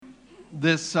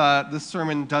This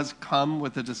sermon does come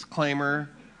with a disclaimer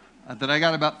that I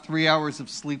got about 3 hours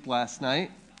of sleep last night.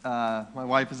 My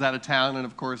wife is out of town, and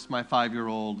of course, my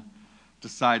 5-year-old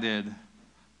decided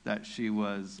that she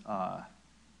had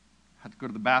to go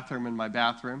to the bathroom in my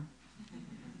bathroom,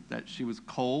 that she was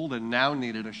cold and now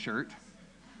needed a shirt,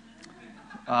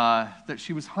 that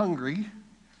she was hungry,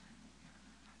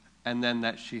 and then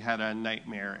that she had a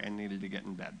nightmare and needed to get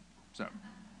in bed. So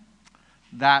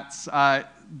that's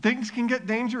things can get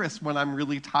dangerous when I'm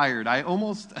really tired. I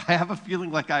have a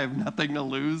feeling like I have nothing to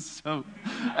lose, so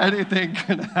anything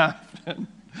can happen.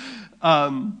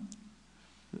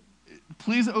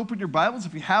 Please open your Bibles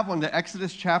if you have one to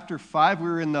Exodus chapter 5.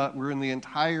 We're doing the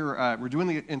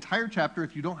entire chapter.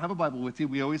 If you don't have a Bible with you,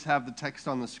 we always have the text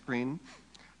on the screen.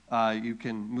 You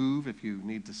can move if you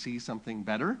need to see something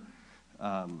better.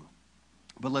 But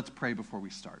let's pray before we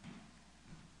start.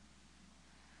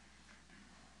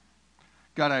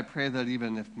 God, I pray that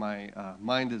even if my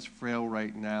mind is frail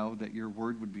right now, that your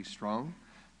word would be strong,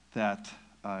 that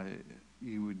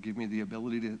you would give me the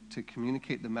ability to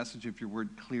communicate the message of your word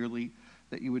clearly,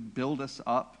 that you would build us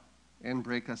up and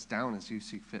break us down as you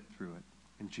see fit through it.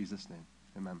 In Jesus' name,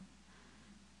 amen.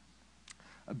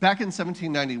 Back in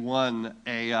 1791,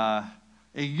 a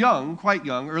young, quite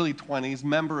young, early 20s,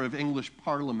 member of English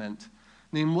Parliament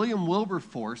named William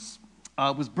Wilberforce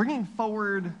was bringing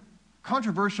forward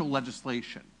controversial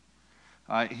legislation.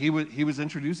 He was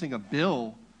introducing a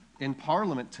bill in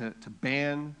Parliament to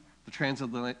ban the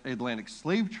transatlantic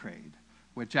slave trade,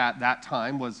 which at that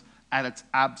time was at its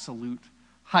absolute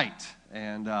height.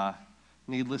 And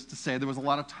needless to say, there was a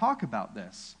lot of talk about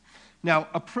this. Now,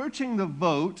 approaching the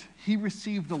vote, he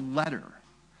received a letter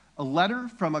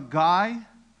from a guy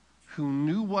who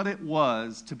knew what it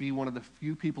was to be one of the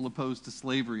few people opposed to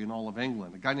slavery in all of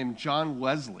England, a guy named John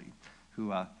Wesley,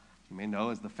 who you may know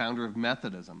as the founder of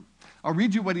Methodism. I'll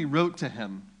read you what he wrote to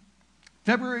him.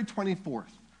 February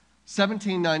 24th,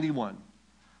 1791.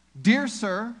 Dear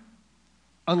sir,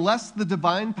 unless the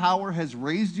divine power has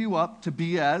raised you up to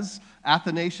be as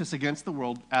Athanasius against the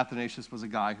world, Athanasius was a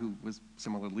guy who was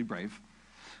similarly brave,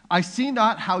 I see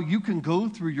not how you can go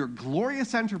through your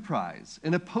glorious enterprise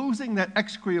in opposing that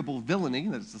execrable villainy,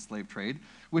 that is the slave trade,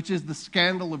 which is the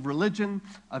scandal of religion,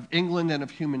 of England, and of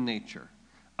human nature.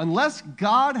 Unless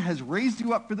God has raised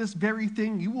you up for this very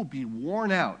thing, you will be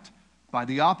worn out by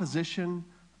the opposition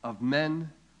of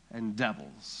men and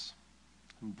devils.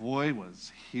 And boy,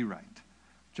 was he right.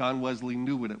 John Wesley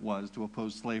knew what it was to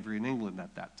oppose slavery in England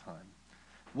at that time.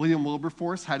 William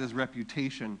Wilberforce had his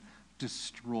reputation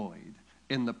destroyed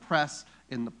in the press,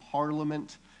 in the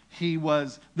Parliament.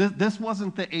 This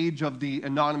wasn't the age of the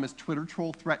anonymous Twitter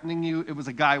troll threatening you. It was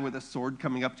a guy with a sword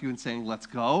coming up to you and saying, let's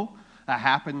go. That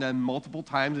happened multiple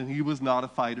times, and he was not a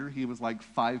fighter. He was like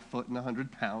 5 foot and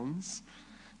 100 pounds.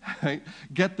 Right?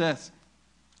 Get this.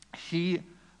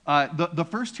 The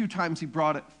first 2 times he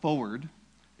brought it forward,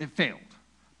 it failed.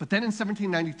 But then in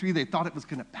 1793, they thought it was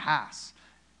going to pass.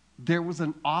 There was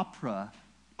an opera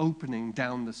opening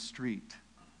down the street,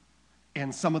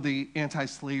 and some of the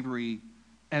anti-slavery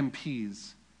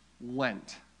MPs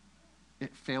went.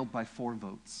 It failed by 4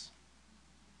 votes.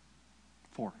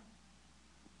 4.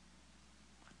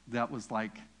 That was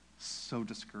like so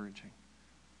discouraging.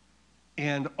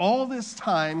 And all this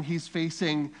time, he's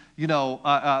facing,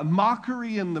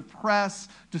 mockery in the press,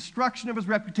 destruction of his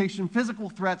reputation, physical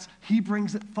threats. He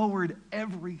brings it forward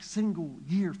every single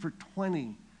year for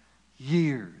 20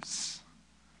 years.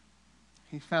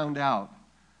 He found out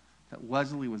that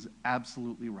Wesley was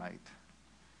absolutely right.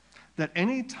 That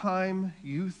any time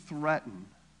you threaten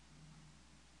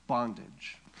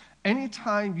bondage,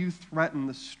 anytime you threaten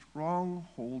the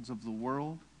strongholds of the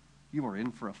world, you are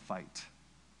in for a fight.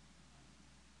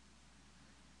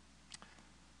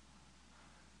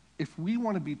 If we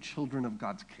want to be children of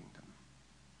God's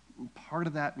kingdom, part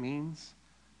of that means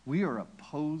we are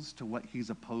opposed to what he's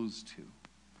opposed to.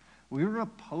 We are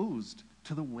opposed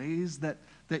to the ways that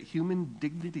human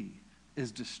dignity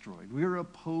is destroyed. We are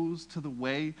opposed to the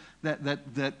way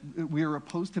that we are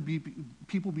opposed to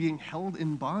people being held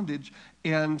in bondage.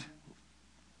 And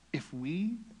if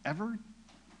we ever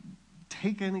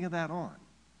take any of that on,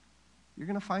 you're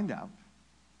going to find out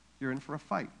you're in for a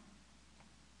fight.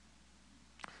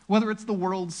 Whether it's the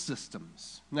world's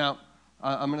systems. Now,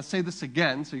 I'm going to say this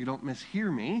again so you don't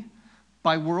mishear me.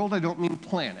 By world, I don't mean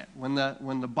planet. When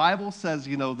the Bible says,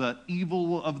 the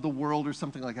evil of the world or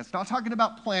something like that, it's not talking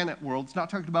about planet world. It's not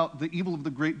talking about the evil of the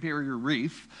Great Barrier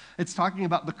Reef. It's talking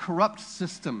about the corrupt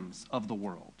systems of the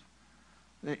world.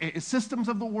 Systems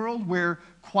of the world where,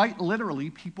 quite literally,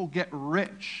 people get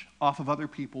rich off of other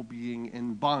people being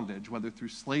in bondage, whether through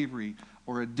slavery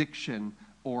or addiction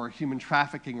or human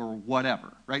trafficking or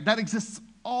whatever, right? That exists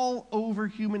all over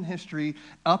human history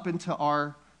up into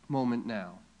our moment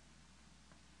now.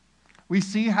 We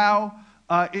see how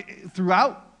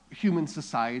throughout human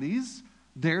societies,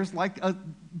 there's like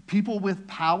people with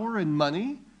power and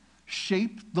money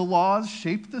shape the laws,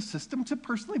 shape the system to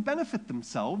personally benefit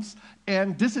themselves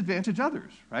and disadvantage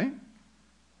others, right?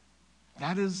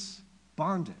 That is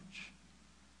bondage.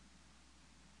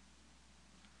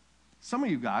 Some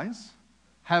of you guys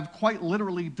have quite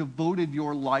literally devoted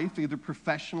your life, either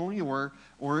professionally or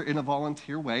in a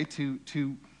volunteer way,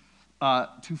 to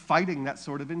fighting that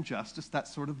sort of injustice, that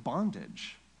sort of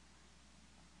bondage.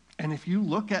 And if you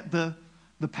look at the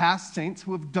past saints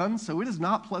who have done so, it is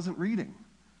not pleasant reading.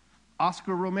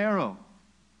 Oscar Romero,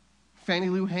 Fannie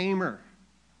Lou Hamer,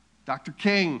 Dr.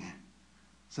 King,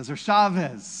 Cesar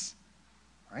Chavez,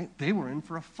 right? They were in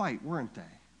for a fight, weren't they?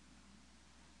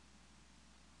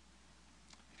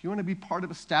 If you want to be part of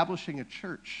establishing a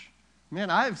church, man,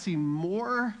 I have seen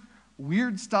more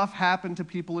weird stuff happen to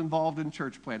people involved in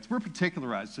church plants. We're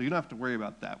particularized, so you don't have to worry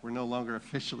about that. We're no longer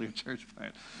officially a church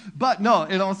plant. But no,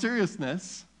 in all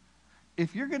seriousness,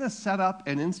 if you're going to set up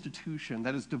an institution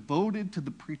that is devoted to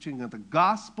the preaching of the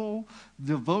gospel,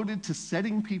 devoted to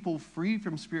setting people free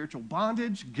from spiritual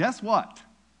bondage, guess what?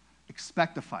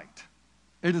 Expect a fight.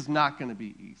 It is not going to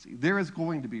be easy. There is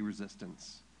going to be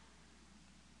resistance.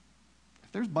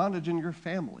 If there's bondage in your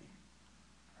family,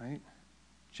 right?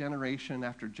 Generation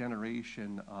after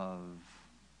generation of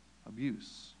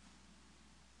abuse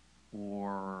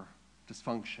or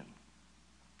dysfunction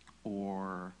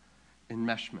or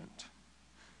enmeshment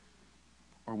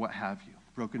or what have you,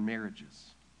 broken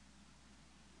marriages.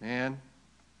 Man,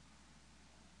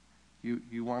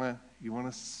 you want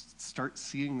to start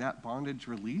seeing that bondage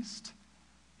released?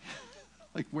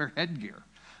 Like wear headgear.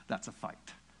 That's a fight.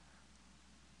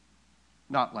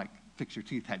 Not like fix your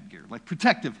teeth headgear, like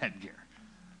protective headgear.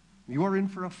 You are in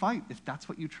for a fight if that's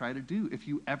what you try to do, if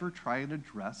you ever try and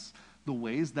address the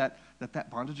ways that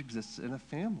bondage exists in a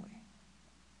family.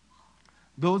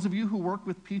 Those of you who work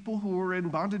with people who are in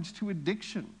bondage to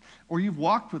addiction, or you've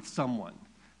walked with someone,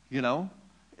 you know,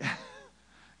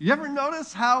 you ever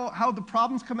notice how the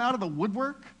problems come out of the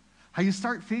woodwork? How you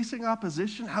start facing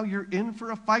opposition, how you're in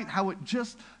for a fight, how it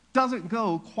just doesn't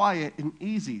go quiet and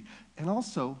easy. And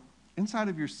also, inside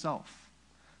of yourself,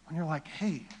 when you're like,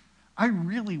 hey, I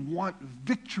really want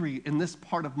victory in this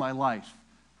part of my life.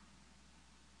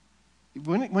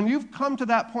 When you've come to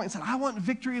that point and said, I want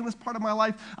victory in this part of my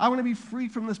life, I want to be free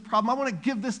from this problem, I want to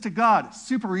give this to God.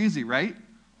 Super easy, right?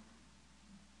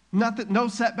 No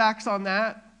setbacks on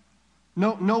that.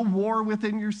 No war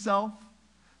within yourself.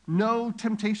 No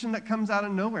temptation that comes out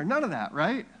of nowhere. None of that,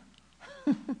 right?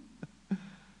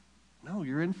 No,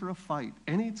 you're in for a fight.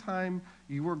 Anytime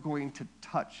you are going to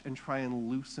touch and try and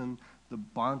loosen the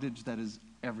bondage that is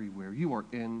everywhere, you are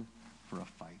in for a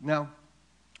fight. Now,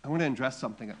 I want to address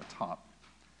something at the top.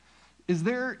 Is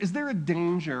there a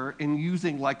danger in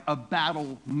using like a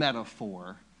battle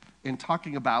metaphor in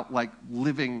talking about like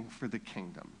living for the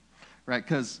kingdom, right?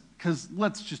 Because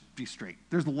let's just be straight.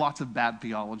 There's lots of bad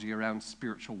theology around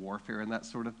spiritual warfare and that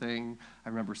sort of thing. I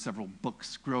remember several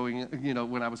books growing,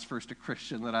 when I was first a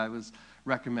Christian that I was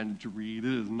recommended to read.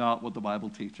 It is not what the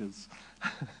Bible teaches.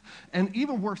 And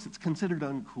even worse, it's considered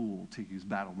uncool to use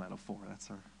battle metaphor. That's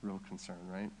our real concern,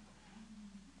 right?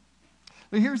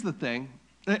 But here's the thing,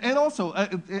 and also,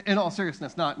 in all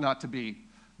seriousness, not to be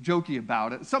jokey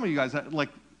about it, some of you guys, like,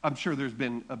 I'm sure there's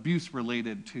been abuse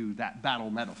related to that battle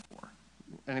metaphor.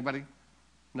 Anybody?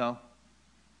 No?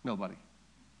 Nobody.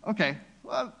 Okay,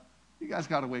 well, you guys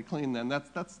got away clean then.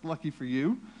 That's lucky for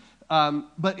you.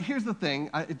 But here's the thing,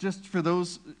 just for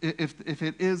those, if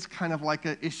it is kind of like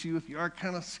an issue, if you are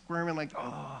kind of squirming like,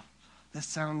 oh,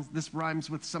 this rhymes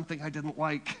with something I didn't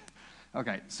like.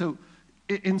 Okay, so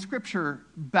in Scripture,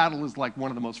 battle is like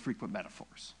one of the most frequent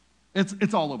metaphors.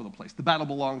 It's all over the place. The battle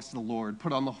belongs to the Lord.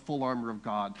 Put on the full armor of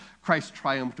God. Christ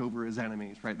triumphed over his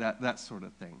enemies, right? That sort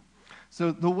of thing.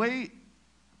 So the way,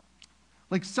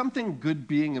 like something good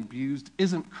being abused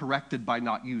isn't corrected by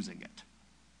not using it.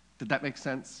 Did that make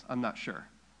sense? I'm not sure.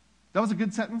 That was a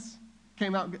good sentence?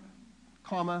 Came out,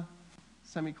 comma,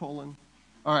 semicolon.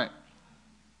 All right.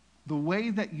 The way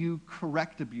that you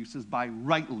correct abuse is by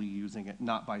rightly using it,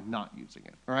 not by not using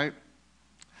it, all right?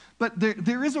 But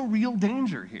there is a real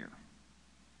danger here.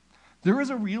 There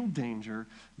is a real danger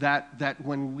that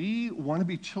when we want to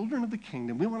be children of the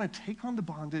kingdom, we want to take on the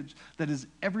bondage that is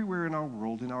everywhere in our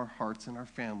world, in our hearts, in our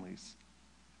families,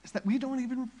 is that we don't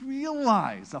even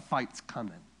realize a fight's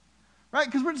coming, right?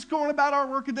 Because we're just going about our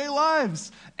workaday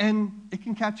lives, and it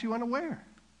can catch you unaware.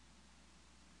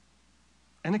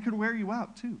 And it can wear you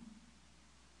out too.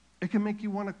 It can make you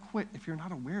want to quit if you're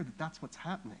not aware that that's what's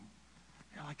happening.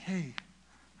 You're like, hey,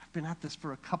 I've been at this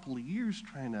for a couple of years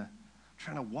trying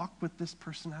to walk with this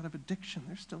person out of addiction.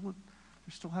 They're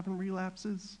still having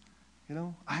relapses.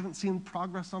 I haven't seen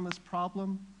progress on this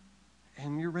problem,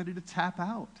 and you're ready to tap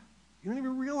out. You don't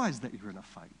even realize that you're in a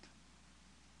fight.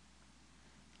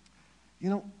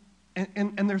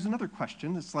 And there's another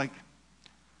question. It's like,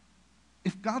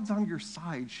 if God's on your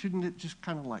side, shouldn't it just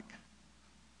kind of like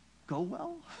go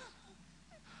well?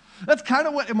 That's kind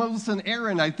of what Moses and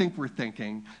Aaron, I think, were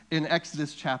thinking in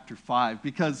Exodus chapter 5,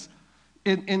 because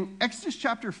in Exodus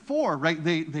chapter 4, right,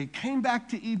 they came back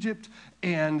to Egypt,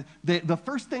 and the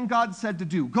first thing God said to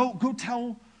do, go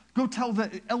tell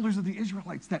the elders of the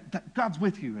Israelites that God's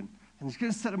with you, and he's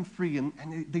going to set them free, and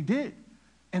they did.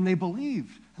 And they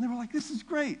believed. And they were like, this is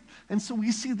great. And so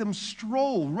we see them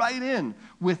stroll right in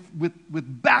with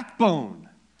backbone,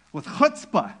 with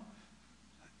chutzpah,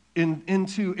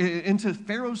 into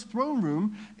Pharaoh's throne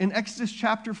room in Exodus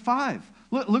chapter 5.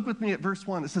 Look with me at verse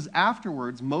 1. It says,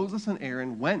 afterwards, Moses and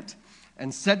Aaron went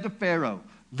and said to Pharaoh,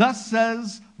 thus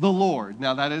says the Lord.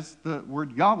 Now that is the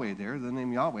word Yahweh there, the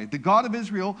name Yahweh. The God of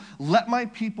Israel, let my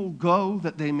people go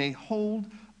that they may hold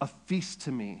a feast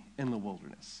to me in the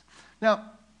wilderness.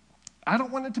 Now, I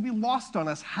don't want it to be lost on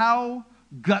us how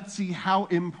gutsy, how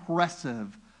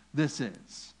impressive this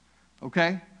is,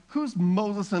 okay? Who's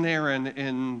Moses and Aaron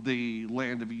in the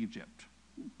land of Egypt?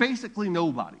 Basically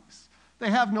nobody's.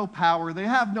 They have no power. They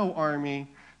have no army.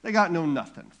 They got no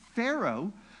nothing.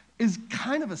 Pharaoh is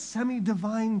kind of a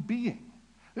semi-divine being.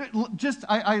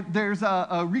 There's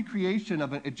a recreation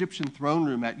of an Egyptian throne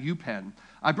room at UPenn.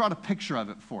 I brought a picture of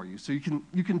it for you so you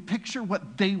can picture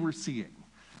what they were seeing,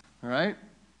 all right?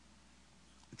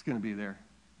 It's going to be there.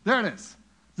 There it is. Is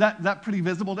that pretty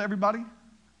visible to everybody?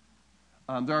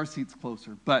 There are seats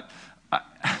closer. But,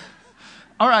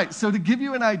 all right, so to give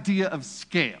you an idea of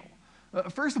scale,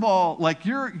 first of all, like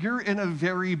you're in a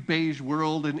very beige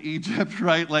world in Egypt,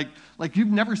 right? Like you've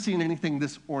never seen anything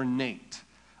this ornate.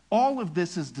 All of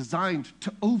this is designed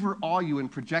to overawe you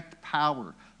and project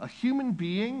power. A human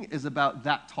being is about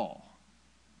that tall,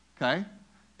 okay?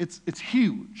 It's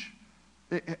huge.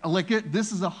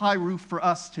 This is a high roof for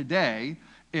us today.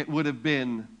 It would have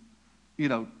been,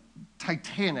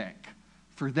 Titanic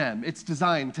for them. It's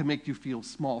designed to make you feel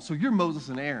small. So you're Moses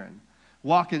and Aaron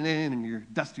walking in your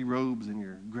dusty robes and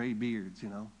your gray beards,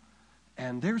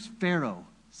 And there's Pharaoh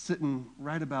sitting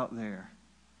right about there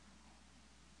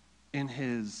in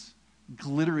his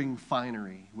glittering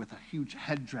finery with a huge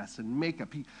headdress and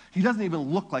makeup. He doesn't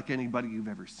even look like anybody you've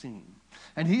ever seen.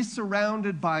 And he's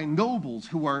surrounded by nobles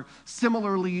who are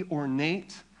similarly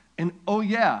ornate. And oh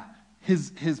yeah,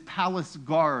 his palace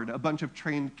guard, a bunch of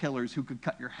trained killers who could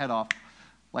cut your head off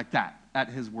like that at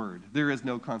his word. There is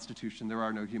no constitution. There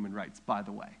are no human rights, by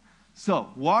the way. So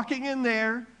walking in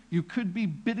there, you could be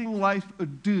bidding life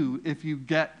adieu if you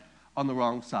get on the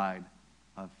wrong side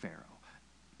of Pharaoh.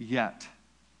 Yet,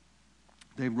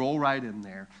 they roll right in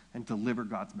there and deliver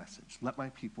God's message. Let my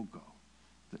people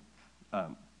go.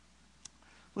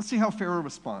 Let's see how Pharaoh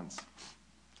responds.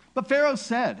 But Pharaoh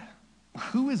said,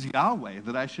 who is Yahweh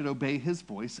that I should obey his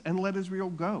voice and let Israel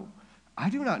go? I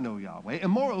do not know Yahweh,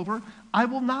 and moreover, I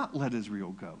will not let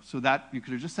Israel go. So that you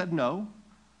could have just said no.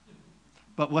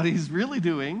 But what he's really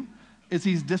doing is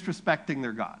he's disrespecting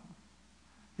their God.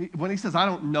 When he says, I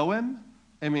don't know him,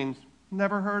 it means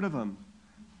never heard of him,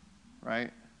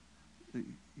 right?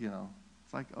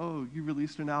 It's like, oh, you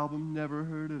released an album, never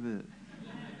heard of it.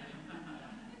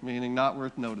 Meaning not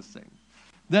worth noticing.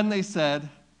 Then they said,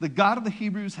 the God of the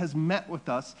Hebrews has met with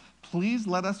us. Please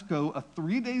let us go a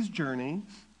 3 days journey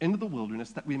into the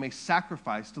wilderness that we may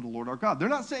sacrifice to the Lord our God. They're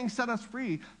not saying set us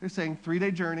free. They're saying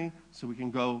 3-day journey so we can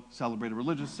go celebrate a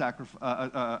religious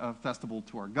festival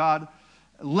to our God,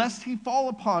 lest he fall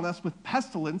upon us with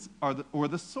pestilence or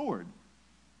the sword.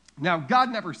 Now,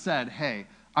 God never said, hey,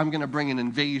 I'm going to bring an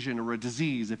invasion or a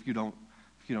disease if you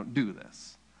don't do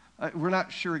this. We're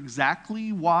not sure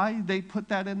exactly why they put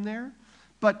that in there,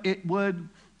 but it would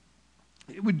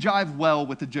jive well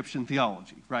with Egyptian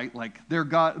theology, right? Like their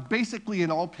God, basically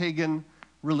in all pagan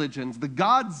religions, the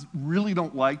gods really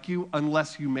don't like you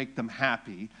unless you make them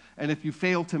happy. And if you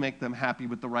fail to make them happy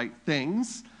with the right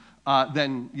things,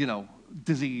 then,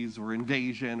 disease or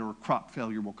invasion or crop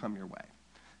failure will come your way.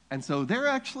 And so they're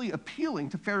actually appealing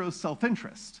to Pharaoh's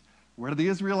self-interest. Where do the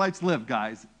Israelites live,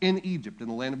 guys? In Egypt, in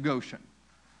the land of Goshen.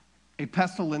 A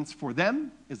pestilence for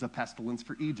them is a pestilence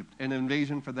for Egypt. An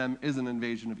invasion for them is an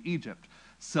invasion of Egypt.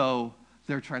 So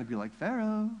they're trying to be like,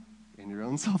 Pharaoh, in your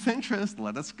own self-interest,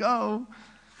 let us go.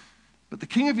 But the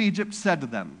king of Egypt said to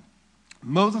them,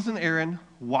 Moses and Aaron,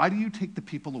 why do you take the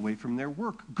people away from their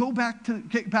work?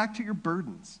 Get back to your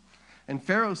burdens. And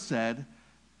Pharaoh said,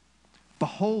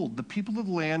 behold, the people of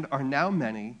the land are now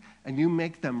many, and you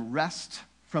make them rest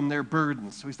from their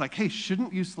burdens. So he's like, hey,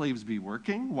 shouldn't you slaves be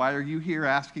working? Why are you here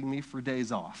asking me for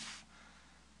days off?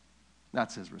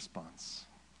 That's his response.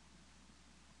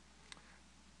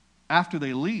 After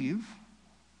they leave,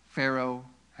 Pharaoh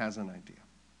has an idea.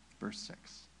 Verse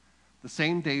 6. The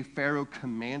same day Pharaoh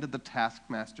commanded the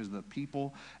taskmasters of the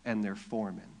people and their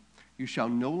foremen, you shall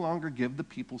no longer give the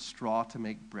people straw to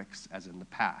make bricks as in the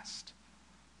past.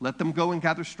 Let them go and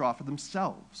gather straw for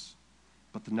themselves.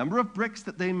 But the number of bricks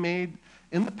that they made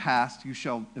in the past you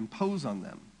shall impose on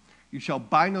them. You shall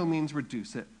by no means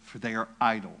reduce it, for they are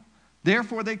idle.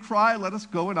 Therefore they cry, let us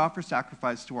go and offer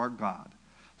sacrifice to our God.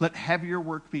 Let heavier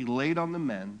work be laid on the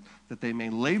men, that they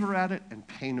may labor at it and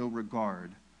pay no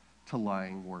regard to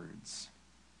lying words.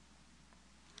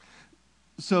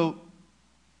 So,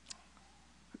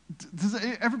 does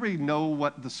everybody know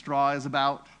what the straw is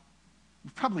about?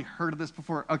 You've probably heard of this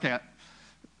before. Okay.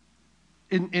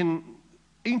 In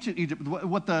ancient Egypt,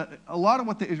 a lot of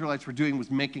what the Israelites were doing was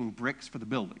making bricks for the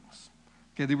buildings.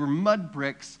 Okay, they were mud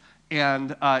bricks,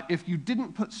 and if you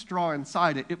didn't put straw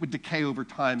inside it, it would decay over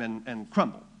time and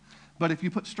crumble. But if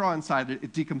you put straw inside it,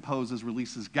 it decomposes,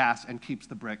 releases gas, and keeps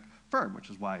the brick firm, which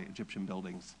is why Egyptian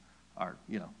buildings are,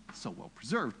 so well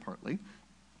preserved, partly.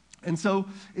 And so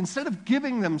instead of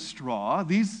giving them straw,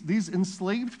 these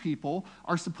enslaved people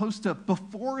are supposed to,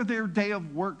 before their day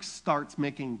of work starts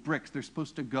making bricks, they're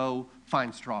supposed to go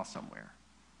find straw somewhere.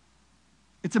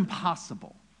 It's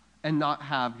impossible and not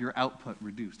have your output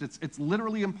reduced. It's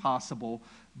literally impossible,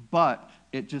 but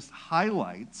it just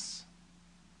highlights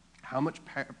how much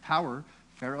power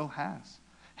Pharaoh has.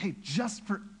 Hey, just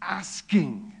for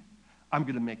asking, I'm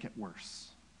going to make it worse.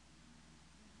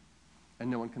 And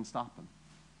no one can stop him.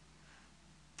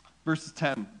 Verses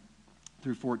 10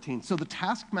 through 14. So the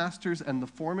taskmasters and the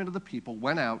foremen of the people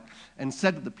went out and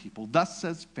said to the people, thus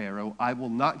says Pharaoh, I will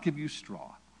not give you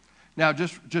straw. Now,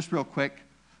 just real quick,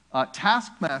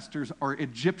 taskmasters are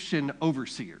Egyptian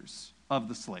overseers of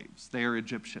the slaves. They are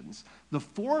Egyptians. The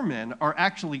foremen are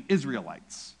actually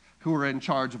Israelites who are in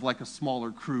charge of like a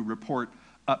smaller crew, report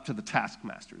up to the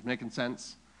taskmasters. Making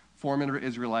sense? Foremen are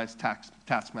Israelites,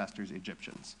 taskmasters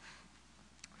Egyptians.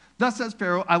 Thus says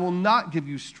Pharaoh, I will not give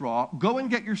you straw. Go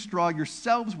and get your straw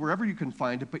yourselves wherever you can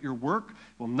find it, but your work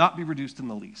will not be reduced in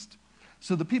the least.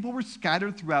 So the people were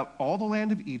scattered throughout all the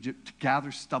land of Egypt to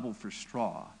gather stubble for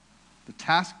straw. The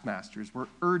taskmasters were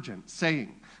urgent,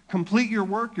 saying, complete your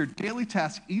work, your daily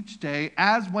task each day,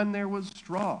 as when there was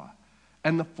straw.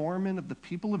 And the foremen of the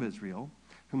people of Israel,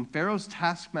 whom Pharaoh's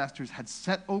taskmasters had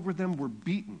set over them, were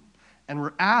beaten and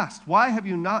were asked, why have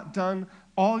you not done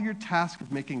all your task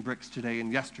of making bricks today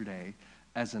and yesterday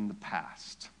as in the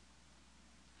past?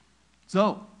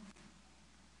 So,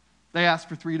 they asked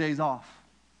for 3 days off.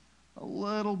 A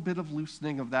little bit of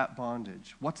loosening of that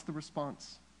bondage. What's the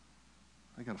response?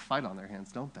 They got a fight on their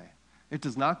hands, don't they? It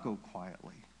does not go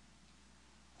quietly.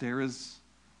 There is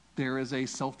a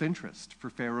self-interest for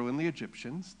Pharaoh and the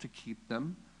Egyptians to keep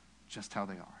them just how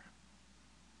they are.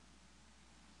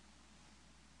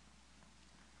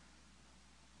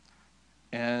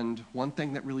 And one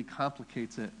thing that really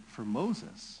complicates it for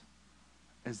Moses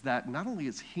is that not only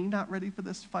is he not ready for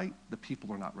this fight, the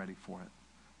people are not ready for it.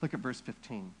 Look at verse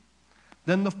 15.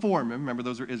 Then the foremen, remember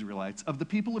those are Israelites, of the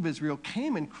people of Israel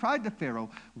came and cried to Pharaoh,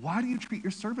 why do you treat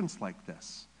your servants like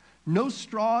this? No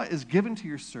straw is given to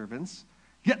your servants,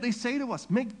 yet they say to us,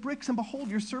 make bricks, and behold,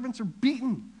 your servants are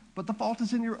beaten, but the fault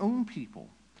is in your own people.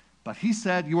 But he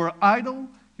said, you are idle.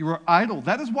 You are idle.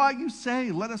 That is why you say,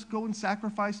 let us go and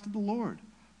sacrifice to the Lord.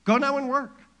 Go now and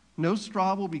work. No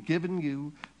straw will be given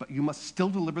you, but you must still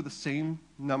deliver the same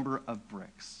number of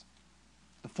bricks.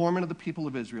 The foremen of the people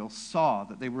of Israel saw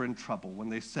that they were in trouble when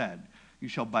they said, you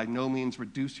shall by no means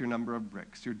reduce your number of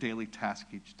bricks, your daily task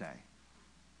each day.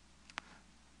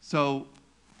 So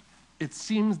it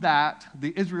seems that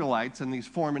the Israelites, and these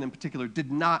foremen in particular,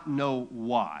 did not know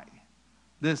why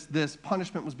this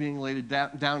punishment was being laid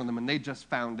down on them, and they just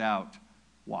found out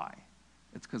why.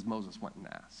 It's because Moses went and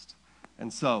asked.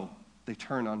 And so they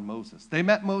turn on Moses. They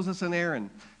met Moses and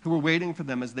Aaron, who were waiting for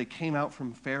them as they came out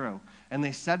from Pharaoh. And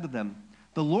they said to them,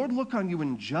 the Lord look on you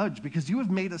and judge, because you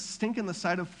have made us stink in the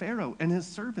sight of Pharaoh and his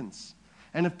servants,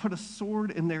 and have put a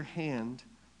sword in their hand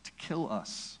to kill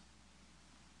us.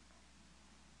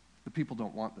 The people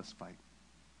don't want this fight.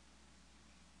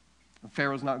 And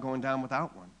Pharaoh's not going down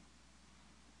without one.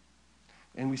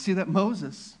 And we see that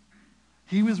Moses,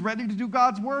 he was ready to do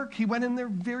God's work. He went in there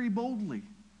very boldly.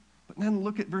 But then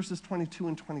look at verses 22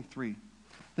 and 23.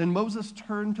 Then Moses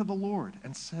turned to the Lord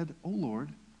and said, "O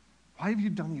Lord, why have you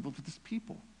done evil to this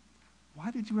people? Why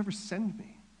did you ever send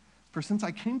me? For since I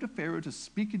came to Pharaoh to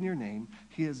speak in your name,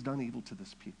 he has done evil to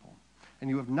this people. And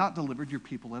you have not delivered your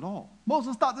people at all."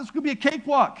 Moses thought this was going to be a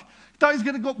cakewalk. He thought he was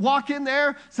going to go walk in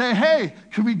there, say, "Hey,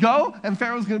 can we go?" And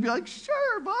Pharaoh's going to be like,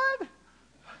 "Sure, bud."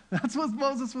 That's what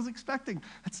Moses was expecting.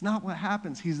 That's not what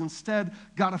happens. He's instead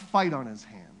got a fight on his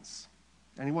hands.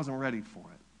 And he wasn't ready for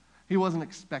it. He wasn't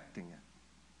expecting it.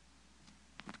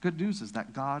 But the good news is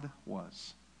that God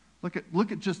was. Look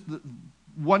at just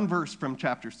one verse from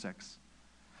chapter 6.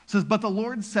 It says, "But the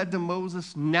Lord said to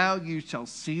Moses, 'Now you shall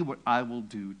see what I will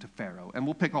do to Pharaoh.'" And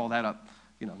we'll pick all that up,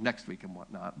 next week and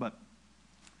whatnot. But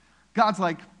God's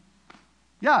like,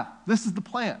 "Yeah, this is the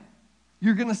plan.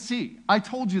 You're going to see. I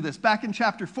told you this back in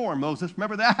chapter 4, Moses.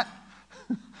 Remember that?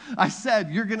 I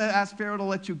said, you're going to ask Pharaoh to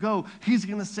let you go. He's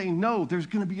going to say no. There's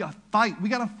going to be a fight. We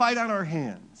got a fight on our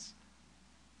hands.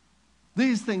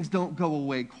 These things don't go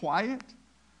away quiet."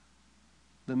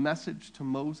 The message to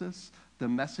Moses, the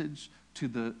message to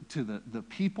the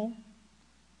people,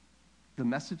 the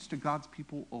message to God's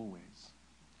people always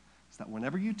is that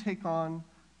whenever you take on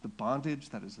the bondage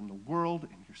that is in the world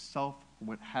and yourself, or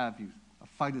what have you, a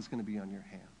fight is going to be on your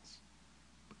hands.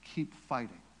 But keep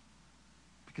fighting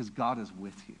because God is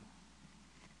with you.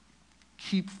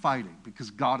 Keep fighting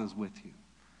because God is with you.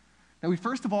 Now, we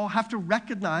first of all have to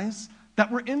recognize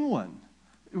that we're in one.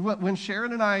 When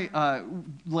Sharon and I,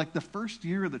 like the first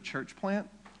year of the church plant,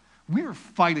 we were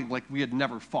fighting like we had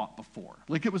never fought before.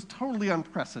 Like it was totally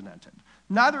unprecedented.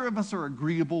 Neither of us are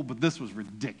agreeable, but this was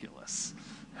ridiculous.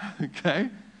 Okay?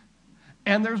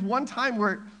 And there's one time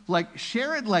where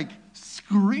Sharon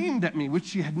screamed at me, which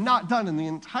she had not done in the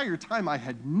entire time I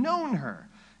had known her.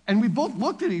 And we both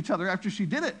looked at each other after she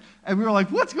did it, and we were like,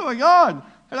 "What's going on?"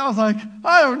 And I was like,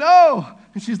 "I don't know."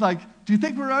 And she's like, "Do you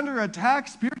think we're under attack,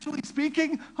 spiritually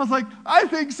speaking?" I was like, "I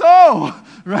think so."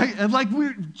 Right? And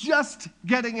we're just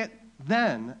getting it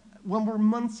then. When we're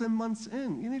months and months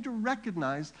in, you need to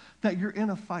recognize that you're in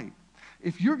a fight.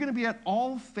 If you're going to be at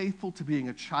all faithful to being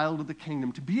a child of the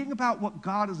kingdom, to being about what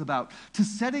God is about, to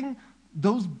setting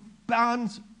those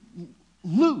bonds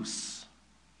loose,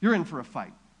 you're in for a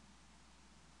fight.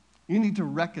 You need to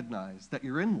recognize that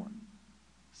you're in one.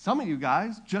 Some of you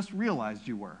guys just realized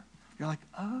you were. You're like,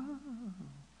 "Oh,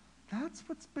 that's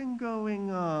what's been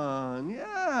going on."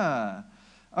 Yeah.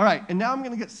 All right, and now I'm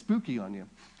going to get spooky on you.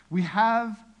 We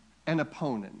have an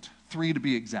opponent, 3 to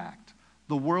be exact: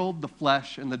 the world, the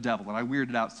flesh, and the devil. And I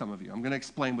weirded out some of you. I'm going to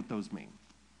explain what those mean.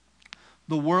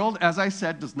 The world, as I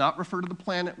said, does not refer to the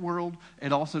planet world.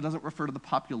 It also doesn't refer to the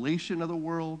population of the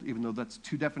world, even though that's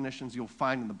 2 definitions you'll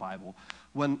find in the Bible.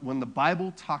 When the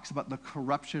Bible talks about the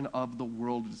corruption of the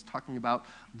world, it is talking about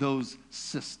those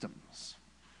systems,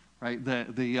 right?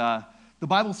 The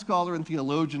Bible scholar and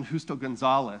theologian Justo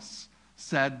Gonzalez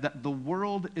said that the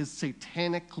world is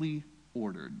satanically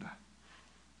ordered.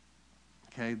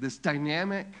 Okay, this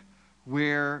dynamic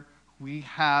where we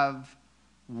have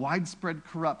widespread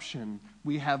corruption,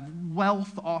 we have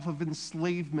wealth off of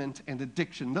enslavement and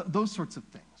addiction, those sorts of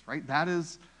things, right? That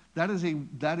is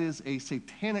a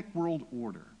satanic world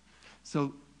order.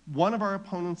 So one of our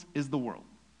opponents is the world.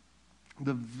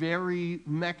 The very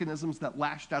mechanisms that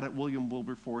lashed out at William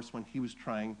Wilberforce when he was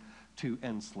trying to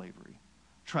end slavery,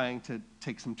 trying to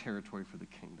take some territory for the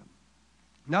kingdom.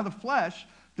 Now, the flesh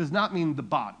does not mean the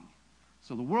body.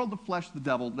 So the world, the flesh, the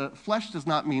devil, the flesh does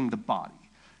not mean the body.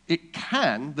 It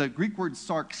can, the Greek word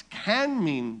sarx can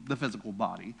mean the physical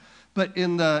body, but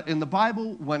in the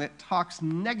Bible, when it talks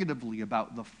negatively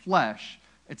about the flesh,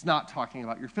 it's not talking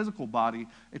about your physical body.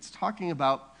 It's talking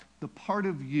about the part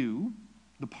of you,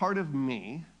 the part of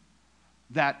me,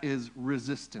 that is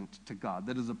resistant to God,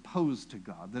 that is opposed to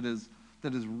God, that is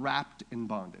wrapped in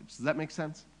bondage. Does that make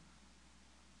sense?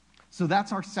 So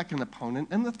that's our second opponent.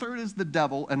 And the third is the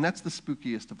devil, and that's the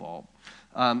spookiest of all.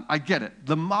 I get it.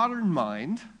 The modern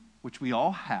mind, which we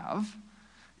all have,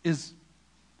 is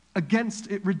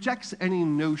it rejects any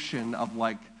notion of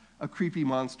a creepy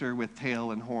monster with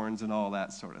tail and horns and all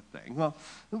that sort of thing. Well,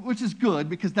 which is good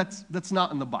because that's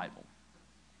not in the Bible.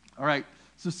 All right?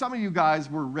 So some of you guys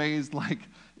were raised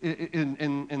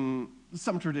in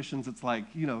some traditions, it's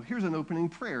here's an opening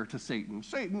prayer to Satan.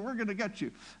 Satan, we're going to get you.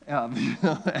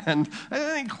 And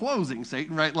in closing,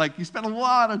 Satan, right? You spend a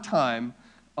lot of time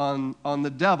on the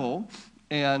devil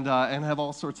and have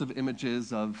all sorts of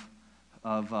images of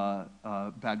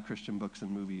bad Christian books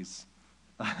and movies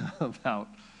about,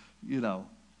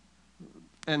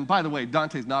 And by the way,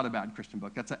 Dante's not a bad Christian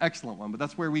book. That's an excellent one, but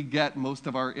that's where we get most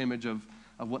of our image of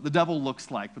what the devil looks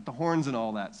like with the horns and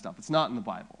all that stuff. It's not in the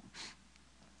Bible.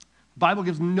 Bible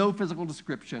gives no physical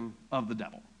description of the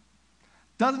devil.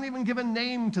 Doesn't even give a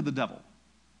name to the devil.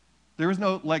 There is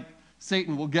no, like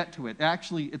Satan, we'll get to it.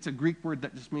 Actually, it's a Greek word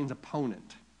that just means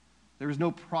opponent. There is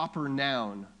no proper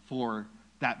noun for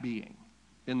that being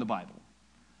in the Bible.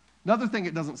 Another thing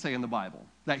it doesn't say in the Bible,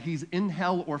 that he's in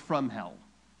hell or from hell.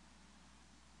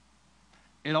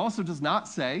 It also does not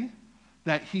say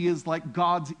that he is like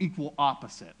God's equal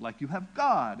opposite. Like you have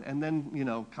God, and then,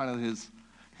 kind of his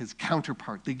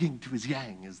counterpart, the yin to his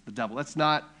yang, is the devil. That's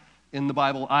not in the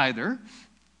Bible either.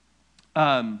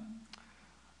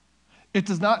 It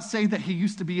does not say that he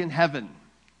used to be in heaven.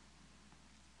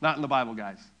 Not in the Bible,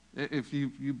 guys. If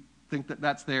you think that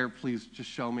that's there, please just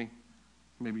show me.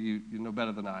 Maybe you know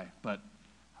better than I, but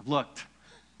I've looked.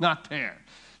 Not there.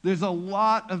 There's a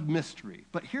lot of mystery.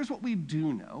 But here's what we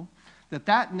do know,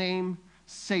 that name,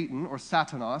 Satan, or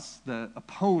Satanas, the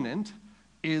opponent,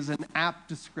 is an apt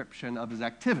description of his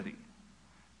activity.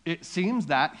 It seems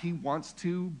that he wants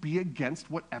to be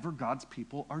against whatever God's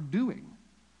people are doing,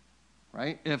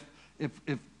 right? If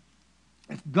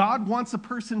God wants a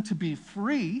person to be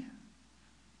free,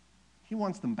 he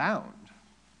wants them bound.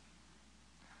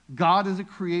 God is a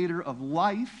creator of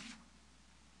life,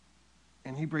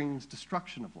 and he brings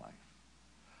destruction of life.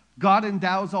 God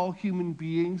endows all human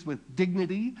beings with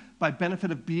dignity by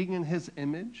benefit of being in his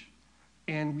image,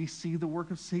 and we see the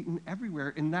work of Satan everywhere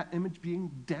in that image being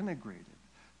denigrated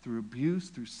through abuse,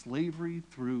 through slavery,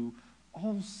 through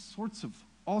all sorts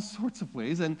of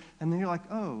ways. And then you're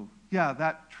like, oh, yeah,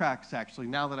 that tracks actually.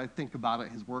 Now that I think about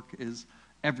it, his work is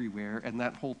everywhere, and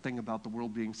that whole thing about the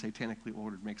world being satanically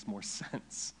ordered makes more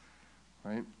sense,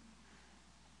 right?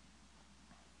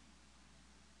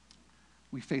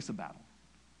 We face a battle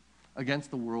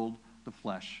against the world, the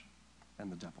flesh,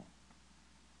 and the devil.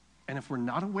 And if we're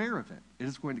not aware of it, it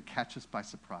is going to catch us by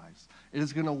surprise. It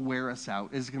is going to wear us out.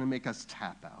 It is going to make us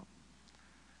tap out.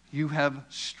 You have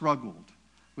struggled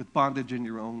with bondage in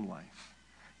your own life.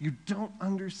 You don't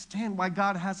understand why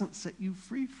God hasn't set you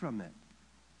free from it.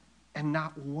 And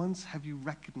not once have you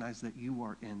recognized that you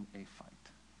are in a fight.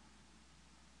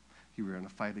 You are in a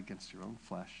fight against your own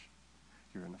flesh.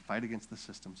 You're in a fight against the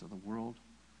systems of the world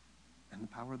and the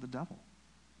power of the devil.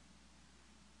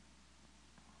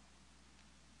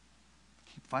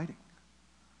 Keep fighting.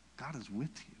 God is with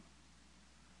you.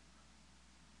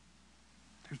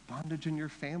 There's bondage in your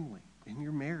family, in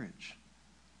your marriage.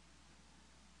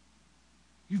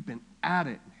 You've been at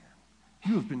it, man.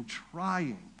 You have been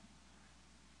trying.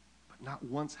 But not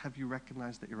once have you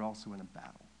recognized that you're also in a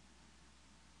battle.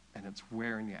 And it's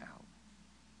wearing you out.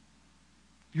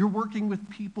 You're working with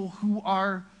people who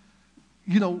are,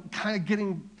 kind of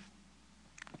getting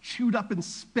chewed up and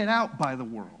spit out by the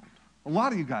world. A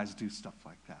lot of you guys do stuff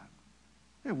like that.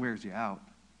 It wears you out.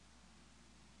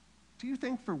 Do you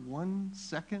think for 1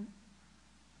 second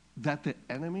that the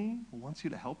enemy wants you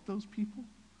to help those people?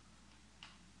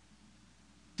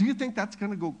 Do you think that's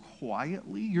going to go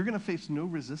quietly? You're going to face no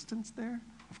resistance there?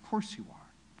 Of course you are.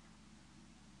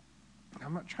 But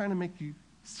I'm not trying to make you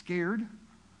scared.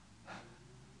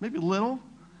 Maybe a little,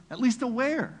 at least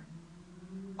aware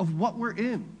of what we're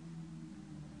in.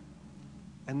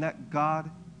 And that God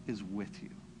is with you.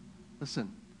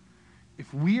 Listen,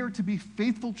 if we are to be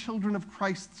faithful children of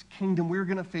Christ's kingdom, we're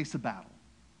going to face a battle.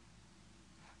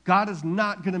 God is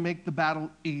not going to make the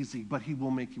battle easy, but he will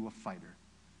make you a fighter.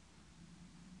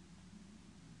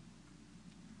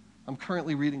 I'm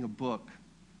currently reading a book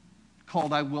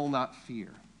called I Will Not Fear.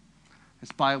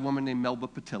 It's by a woman named Melba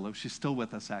Pattillo. She's still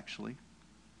with us, actually.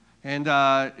 And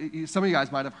some of you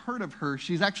guys might have heard of her.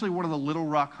 She's actually one of the Little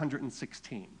Rock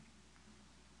 116.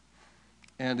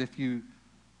 And if you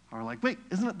are like, wait,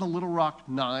 isn't it the Little Rock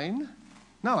 9?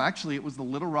 No, actually, it was the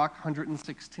Little Rock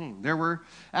 116. There were,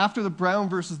 after the Brown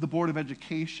versus the Board of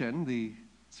Education, the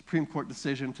Supreme Court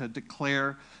decision to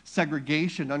declare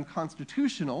segregation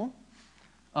unconstitutional,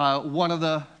 one of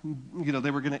the,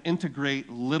 they were going to integrate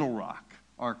Little Rock,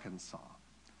 Arkansas,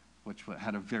 which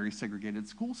had a very segregated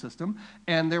school system.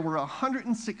 And there were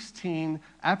 116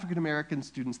 African-American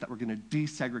students that were going to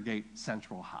desegregate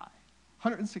Central High.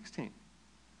 116.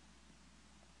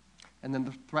 And then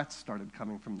the threats started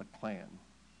coming from the Klan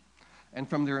and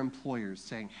from their employers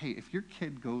saying, hey, if your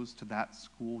kid goes to that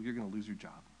school, you're going to lose your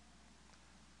job.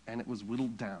 And it was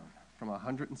whittled down from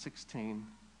 116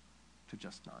 to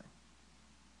just 9.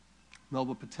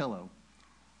 Melba Pattillo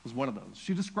was one of those.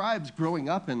 She describes growing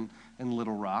up in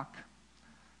Little Rock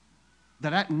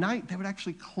that at night they would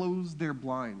actually close their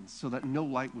blinds so that no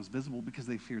light was visible because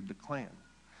they feared the Klan.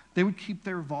 They would keep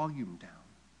their volume down.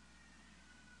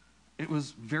 It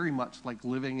was very much like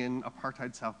living in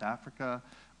apartheid South Africa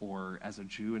or as a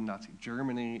Jew in Nazi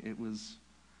Germany. It was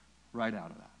right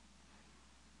out of that.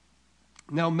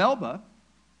 Now, Melba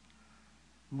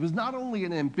was not only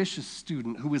an ambitious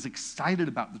student who was excited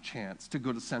about the chance to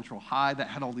go to Central High that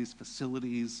had all these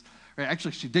facilities. Right?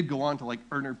 Actually, she did go on to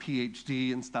earn her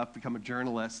PhD and stuff, become a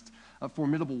journalist, a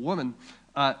formidable woman.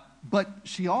 But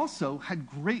she also had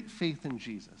great faith in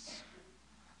Jesus.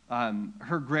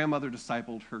 Her grandmother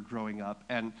discipled her growing up,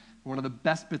 and one of the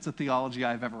best bits of theology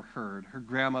I've ever heard, her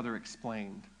grandmother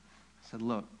explained, said,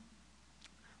 look,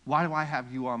 why do I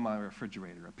have you on my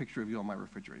refrigerator, a picture of you on my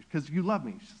refrigerator? Because you love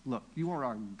me. She said, look, you are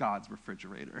on God's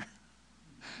refrigerator.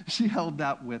 She held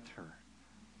that with her.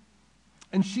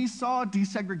 And she saw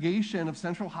desegregation of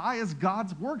Central High as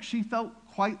God's work. She felt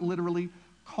quite literally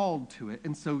called to it.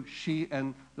 And so she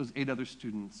and those 8 other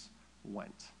students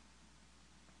went.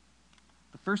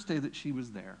 The first day that she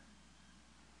was there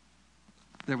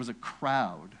was a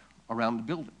crowd around the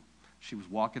building. She was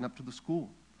walking up to the school,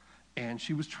 and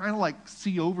she was trying to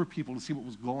see over people to see what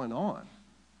was going on.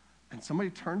 And somebody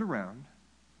turned around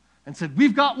and said,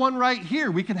 we've got one right here.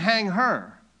 We can hang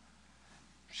her.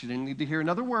 She didn't need to hear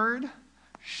another word.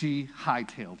 She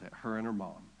hightailed it, her and her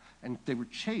mom. And they were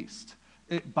chased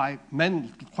by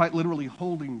men quite literally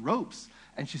holding ropes.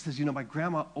 And she says, my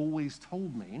grandma always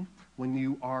told me, when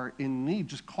you are in need,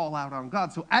 just call out on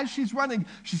God. So as she's running,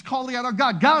 she's calling out on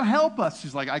God. God, help us.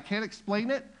 She's like, I can't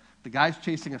explain it. The guys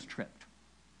chasing us tripped.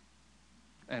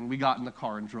 And we got in the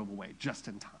car and drove away just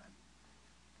in time.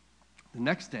 The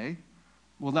next day,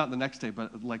 well, not the next day,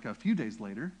 but a few days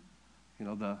later,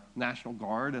 the National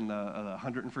Guard and the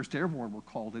 101st Airborne were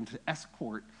called in to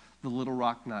escort the Little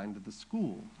Rock Nine to the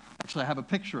school. Actually, I have a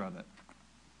picture of it.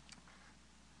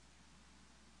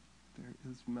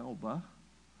 There is Melba,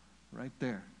 right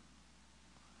there.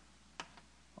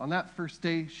 On that first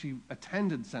day she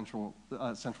attended Central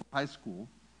High School,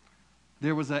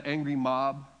 there was an angry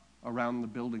mob around the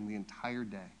building the entire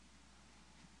day.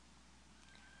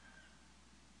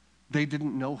 They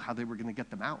didn't know how they were going to get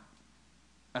them out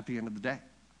at the end of the day.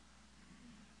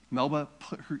 Melba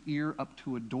put her ear up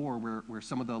to a door where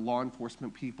some of the law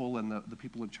enforcement people and the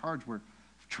people in charge were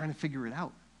trying to figure it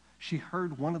out. She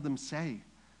heard one of them say,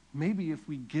 maybe if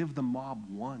we give the mob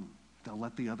one, they'll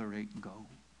let the other 8 go.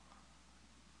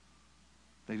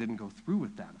 They didn't go through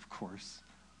with that, of course,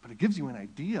 but it gives you an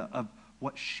idea of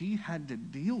what she had to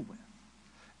deal with.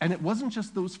 And it wasn't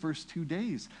just those first 2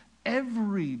 days.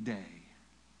 Every day,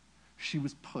 she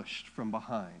was pushed from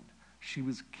behind. She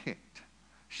was kicked.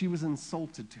 She was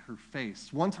insulted to her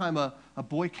face. One time, a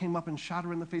boy came up and shot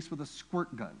her in the face with a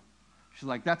squirt gun. She's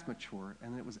like, that's mature,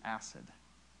 and it was acid.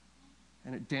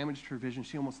 And it damaged her vision.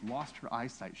 She almost lost her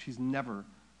eyesight. She's never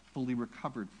fully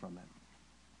recovered from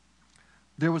it.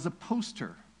 There was a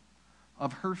poster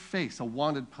of her face, a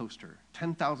wanted poster,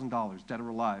 $10,000, dead or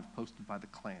alive, posted by the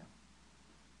Klan.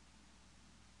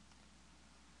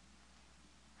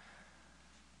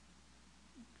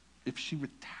 If she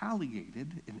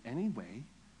retaliated in any way,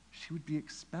 she would be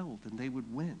expelled and they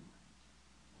would win.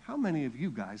 How many of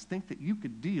you guys think that you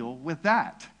could deal with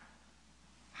that?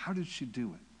 How did she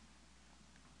do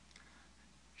it?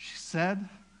 She said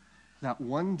that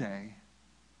one day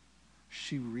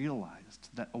she realized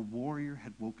that a warrior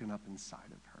had woken up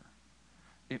inside of her.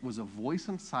 It was a voice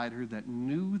inside her that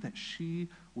knew that she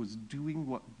was doing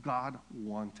what God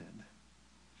wanted.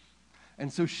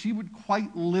 And so she would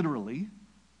quite literally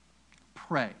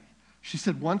pray. She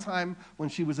said one time when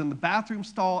she was in the bathroom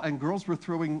stall and girls were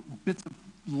throwing bits of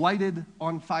lighted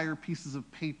on fire pieces of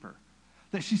paper,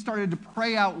 that she started to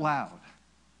pray out loud.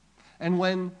 And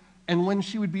when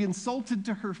she would be insulted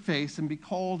to her face and be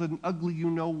called an ugly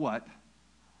you-know-what,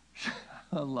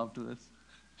 I loved this.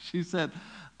 She said,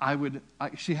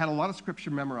 she had a lot of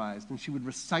scripture memorized, and she would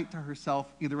recite to herself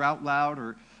either out loud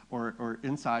or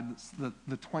inside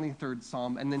the 23rd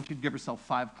Psalm, and then she'd give herself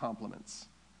 5 compliments.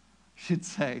 She'd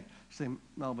say,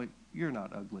 Melba, you're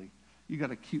not ugly. You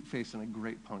got a cute face and a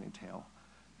great ponytail.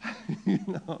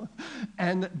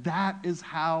 And that is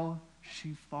how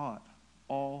she fought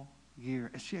all year,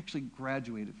 as she actually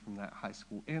graduated from that high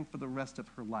school and for the rest of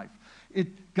her life.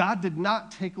 God did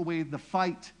not take away the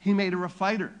fight. He made her a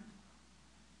fighter.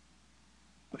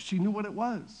 But she knew what it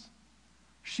was.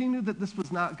 She knew that this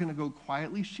was not going to go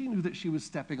quietly. She knew that she was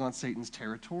stepping on Satan's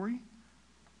territory.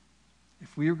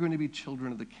 If we are going to be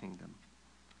children of the kingdom,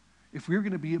 if we are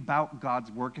going to be about God's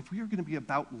work, if we are going to be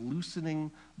about loosening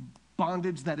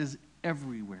bondage that is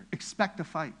everywhere, expect a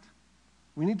fight.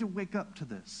 We need to wake up to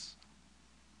this.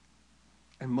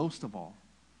 And most of all,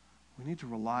 we need to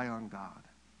rely on God.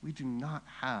 We do not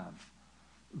have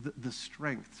the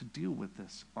strength to deal with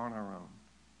this on our own.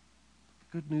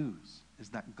 The good news is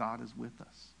that God is with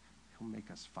us. He'll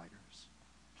make us fighters.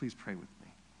 Please pray with me.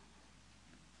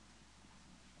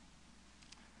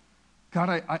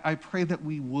 God, I pray that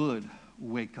we would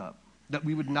wake up, that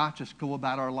we would not just go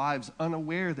about our lives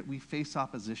unaware that we face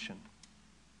opposition,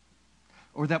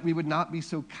 or that we would not be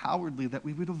so cowardly that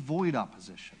we would avoid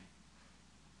opposition,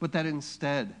 but that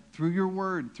instead, through your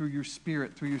word, through your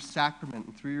spirit, through your sacrament,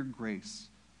 and through your grace,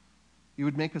 you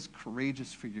would make us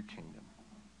courageous for your kingdom,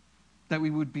 that we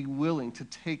would be willing to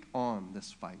take on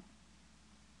this fight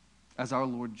as our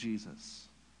Lord Jesus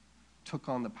took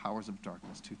on the powers of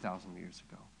darkness 2,000 years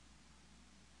ago.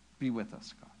 Be with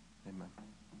us, God. Amen.